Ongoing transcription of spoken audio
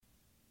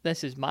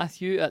This is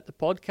Matthew at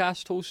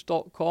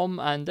thepodcasthost.com,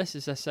 and this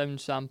is a sound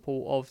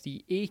sample of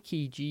the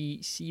AKG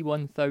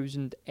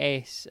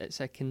C1000S. It's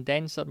a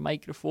condenser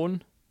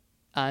microphone,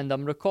 and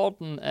I'm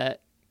recording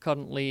it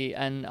currently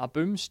in a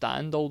boom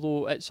stand,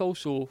 although it's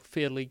also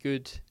fairly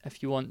good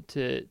if you want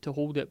to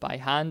hold it by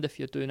hand if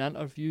you're doing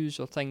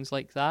interviews or things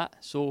like that.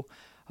 So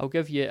I'll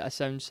give you a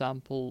sound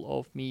sample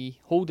of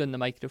me holding the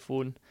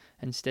microphone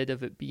instead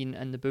of it being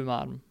in the boom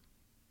arm.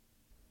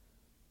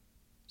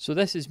 So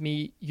this is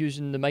me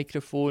using the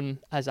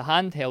microphone as a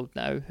handheld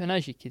now, and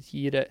as you could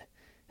hear it,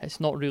 it's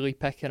not really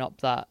picking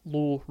up that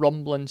low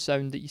rumbling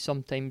sound that you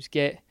sometimes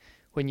get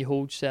when you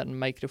hold certain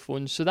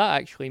microphones, so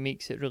that actually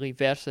makes it really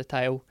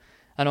versatile.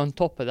 And on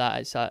top of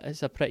that,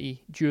 it's a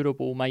pretty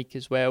durable mic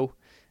as well,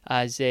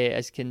 as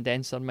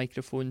condenser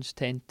microphones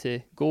tend to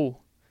go.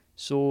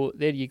 So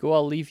there you go,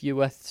 I'll leave you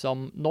with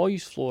some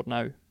noise floor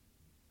now.